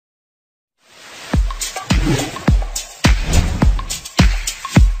Hello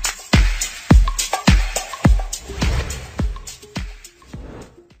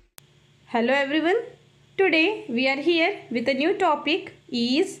everyone. Today we are here with a new topic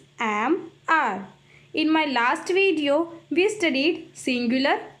is, am, are. In my last video we studied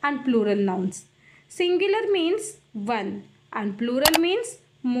singular and plural nouns. Singular means one and plural means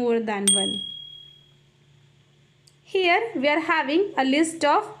more than one. Here we are having a list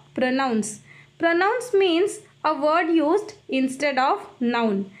of pronouns. Pronouns means a word used instead of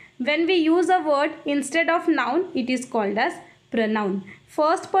noun. When we use a word instead of noun, it is called as pronoun.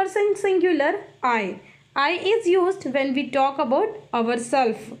 First person singular, I. I is used when we talk about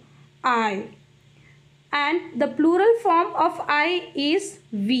ourselves, I. And the plural form of I is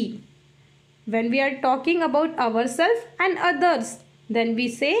we. When we are talking about ourselves and others, then we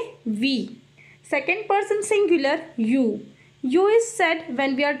say we. Second person singular, you. You is said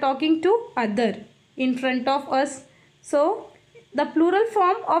when we are talking to other in front of us. So the plural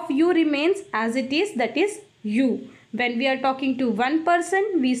form of you remains as it is, that is you. When we are talking to one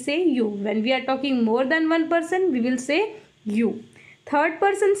person, we say you. When we are talking more than one person, we will say you. Third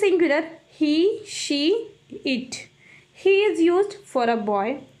person singular, he, she, it. He is used for a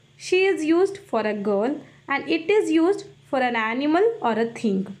boy, she is used for a girl, and it is used for an animal or a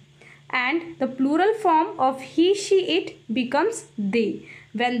thing. And the plural form of he, she, it becomes they.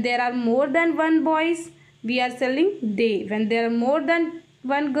 When there are more than one boys, we are telling they. When there are more than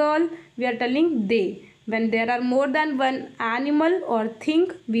one girl, we are telling they. When there are more than one animal or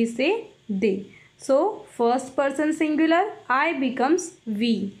thing, we say they. So, first person singular, I becomes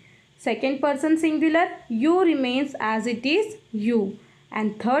we. Second person singular, you remains as it is you.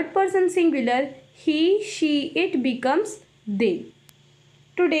 And third person singular, he, she, it becomes they.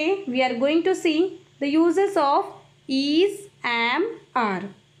 Today, we are going to see the uses of is, am, are.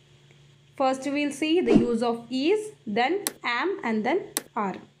 First, we will see the use of is, then am, and then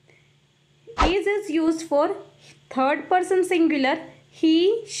are. Is used for third person singular,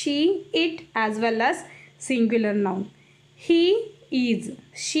 he, she, it, as well as singular noun. He is,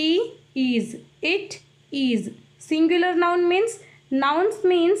 she is, it is. Singular noun means, nouns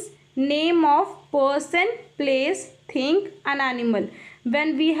means name of person, place, thing and animal.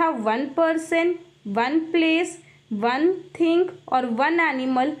 When we have one person, one place, one thing or one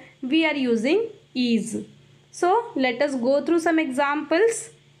animal, we are using is. So let us go through some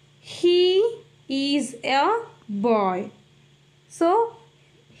examples. He is a boy. So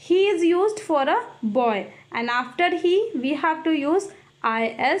he is used for a boy, and after he we have to use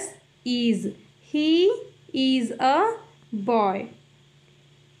is. He is a boy.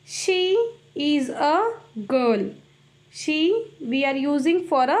 She is a girl. She we are using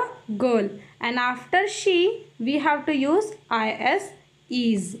for a girl, and after she we have to use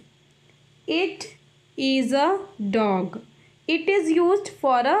is. It is a dog. It is used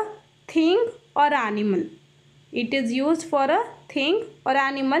for a thing or animal. It is used for a thing or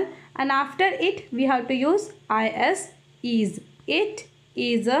animal, and after it we have to use is. It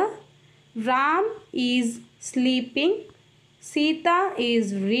is a. Ram is sleeping. Sita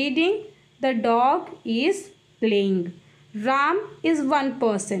is reading. The dog is playing. Ram is one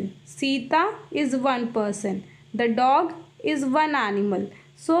person. Sita is one person. The dog is one animal.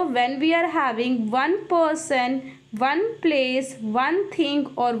 So when we are having one person, one place, one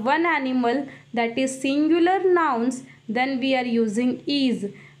thing or one animal, that is singular nouns, then we are using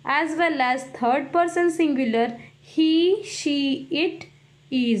is. As well as third person singular, he, she, it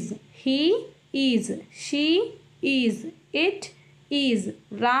is. He is, she is, it is,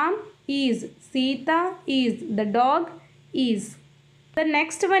 Ram is, Sita is, the dog is. The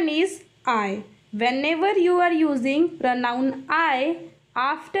next one is I. Whenever you are using pronoun I,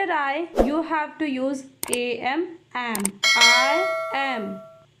 after I you have to use am. I am.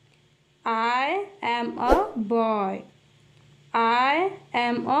 I am a boy. I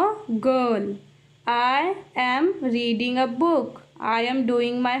am a girl. I am reading a book. I am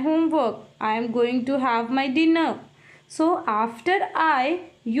doing my homework. I am going to have my dinner. So after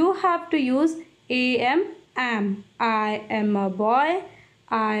I you have to use am. I am a boy.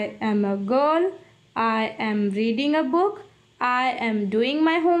 I am a girl. I am reading a book. I am doing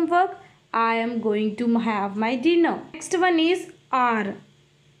my homework. I am going to have my dinner. Next one is are.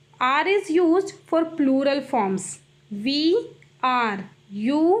 Are is used for plural forms. We are,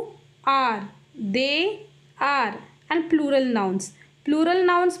 you are, they are, and plural nouns. Plural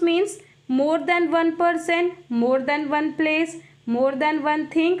nouns means more than one person, more than one place, more than one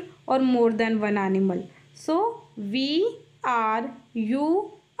thing or more than one animal. So we are,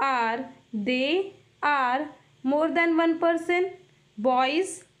 you are, they are, more than one person,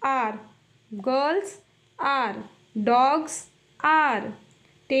 boys are, girls are. Dogs are.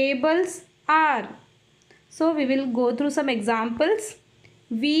 Tables are. So we will go through some examples.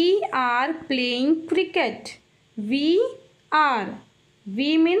 We are playing cricket. We are.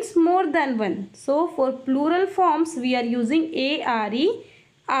 We means more than one. So for plural forms we are using are,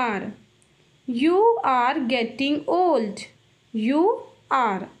 are. You are getting old. You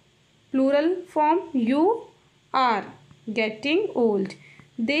are. Plural form you are getting old.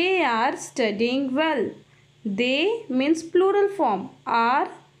 They are studying well. They means plural form are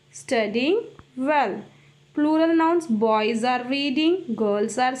studying well. Plural nouns boys are reading,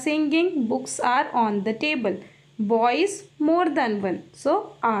 girls are singing, books are on the table. Boys more than one,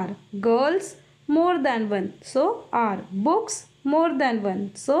 so are. Girls more than one, so are. Books more than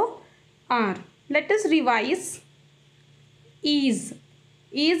one, so are. Let us revise. Is.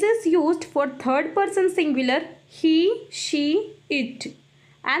 Is used for third person singular he, she, it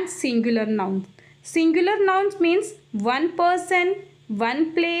and singular nouns. Singular nouns means one person,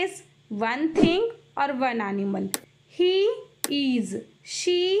 one place, one thing or one animal. He is,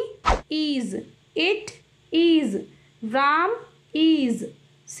 she is, it is, Ram is,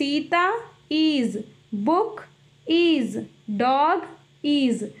 Sita is, book is, dog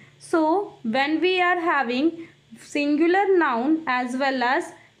is. So when we are having singular noun as well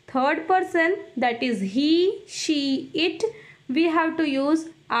as third person, that is he, she, it, we have to use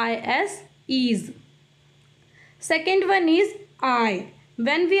is. Second one is I.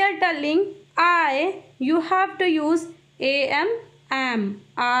 When we are telling I, you have to use am.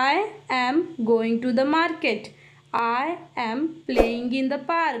 I am going to the market. I am playing in the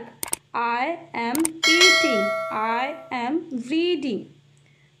park. I am eating. I am reading.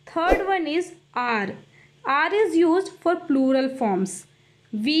 Third one is are. Are is used for plural forms.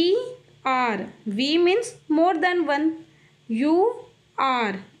 We are. We means more than one. You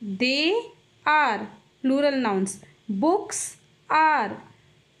are. They are. Plural nouns. Books are.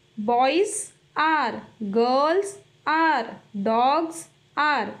 Boys are. Girls are. Dogs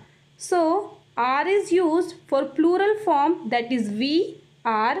are. So are is used for plural form, that is we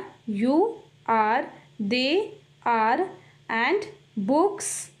are, you are, they are and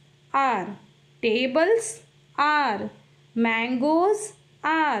books are. Tables are. Mangoes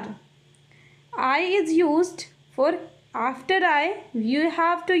are. I is used for after I you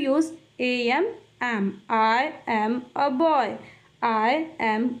have to use am. I am a boy. I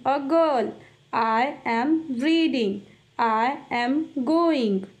am a girl. I am reading. I am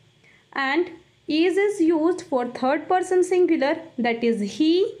going. And is used for third person singular, that is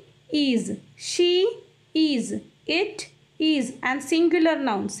he is, she is, it is and singular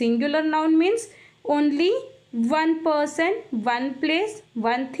noun. Singular noun means only one person, one place,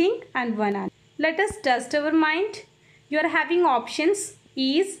 one thing and one animal. Let us test our mind. You are having options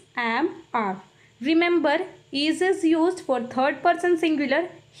is, am, are. Remember, is used for third person singular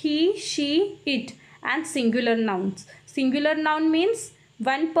he, she, it and singular nouns. Singular noun means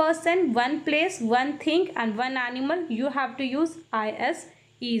one person, one place, one thing and one animal. You have to use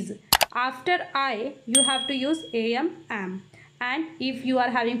is. After I, you have to use am. And if you are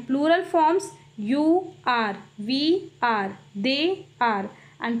having plural forms, you are, we are, they are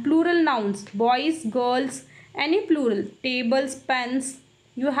and plural nouns, boys, girls, any plural, tables, pens,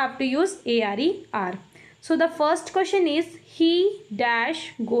 you have to use are. So the first question is he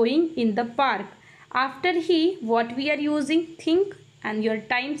dash going in the park. After he, what we are using? Think, and your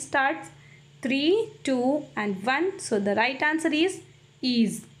time starts 3, 2 and 1. So the right answer is.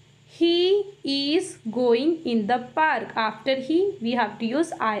 He is going in the park. After he, we have to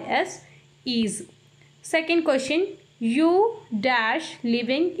use is. Second question, you dash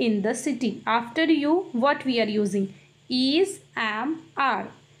living in the city. After you, what we are using? Is, am, are.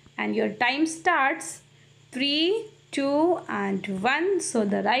 And your time starts 3, 2 and 1. So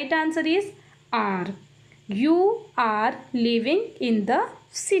the right answer is are. You are living in the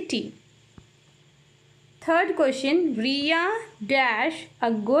city. Third question, Riya dash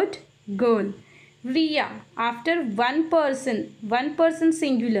a good girl. Riya, after one person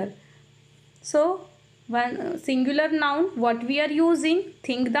singular. So one singular noun, what we are using?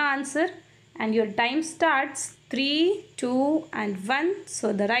 Think the answer and your time starts 3, 2 and 1.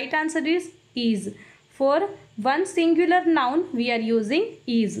 So the right answer is. For one singular noun we are using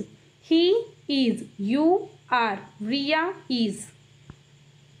is. He is, you are, Riya is.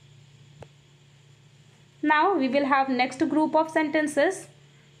 Now we will have next group of sentences.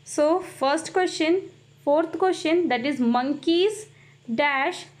 So first question, fourth question, that is monkeys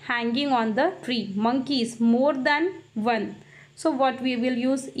dash hanging on the tree. Monkeys, more than one. So what we will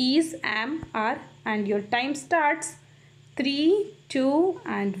use? Is, am, are and your time starts 3, 2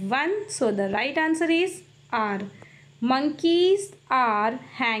 and 1. So the right answer is are. Monkeys are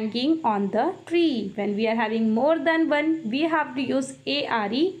hanging on the tree. When we are having more than one, we have to use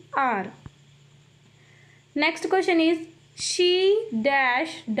are. Next question is she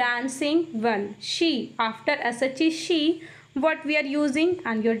dash dancing well. She, after sh is she, what we are using,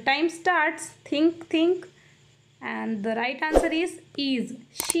 and your time starts. Think. And the right answer is.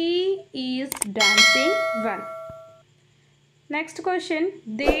 She is dancing well. Next question,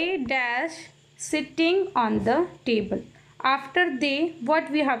 they dash sitting on the table. After they, what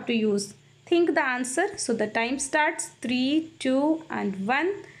we have to use? Think the answer. So the time starts. 3, 2 and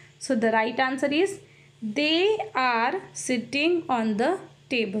 1. So the right answer is they are sitting on the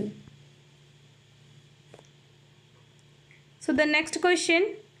table. So the next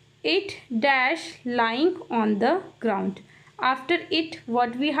question, it dash lying on the ground. After it,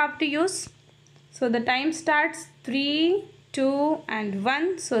 what we have to use? So the time starts. 3, 2 and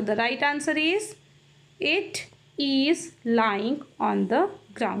 1. So the right answer is it is lying on the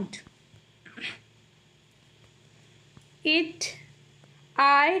ground.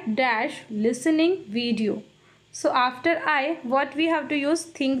 I dash listening video. So after I, what we have to use?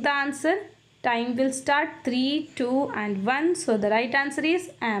 Think the answer. Time will start. 3, 2 and 1. So the right answer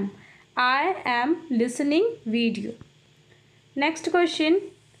is am. I am listening video. Next question,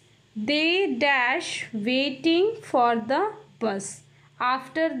 they dash waiting for the bus.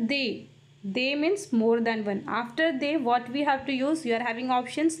 After they means more than one. After they, what we have to use? You are having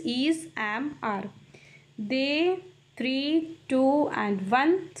options is, am, are. They, 3, 2 and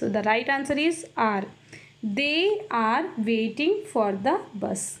 1. So the right answer is are. They are waiting for the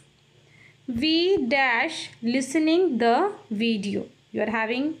bus. We dash listening the video. You are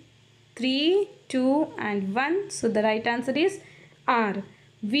having 3, 2 and 1. So the right answer is are.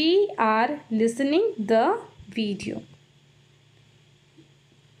 We are listening the video.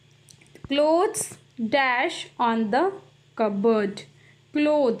 Clothes dash on the cupboard.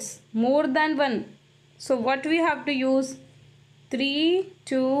 Clothes, more than one. So what we have to use? 3,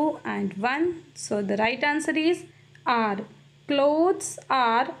 2 and 1. So the right answer is are. Clothes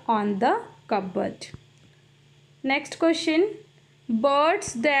are on the cupboard. Next question,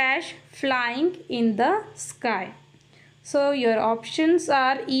 birds dash flying in the sky. So your options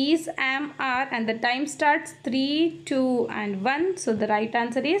are is, am, are, and the time starts. 3, 2 and 1. So the right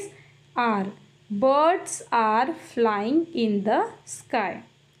answer is are. Birds are flying in the sky.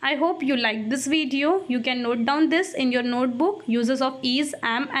 I hope you liked this video. You can note down this in your notebook. Uses of is,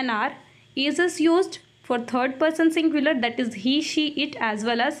 am and are. Is used for third person singular, that is he, she, it, as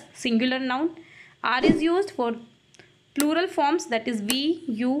well as singular noun. Are is used for plural forms, that is we,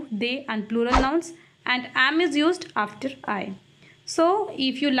 you, they and plural nouns. And am is used after I. So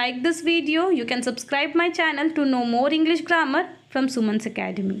if you like this video, you can subscribe my channel to know more English grammar from Suman's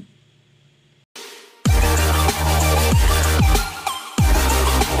Academy.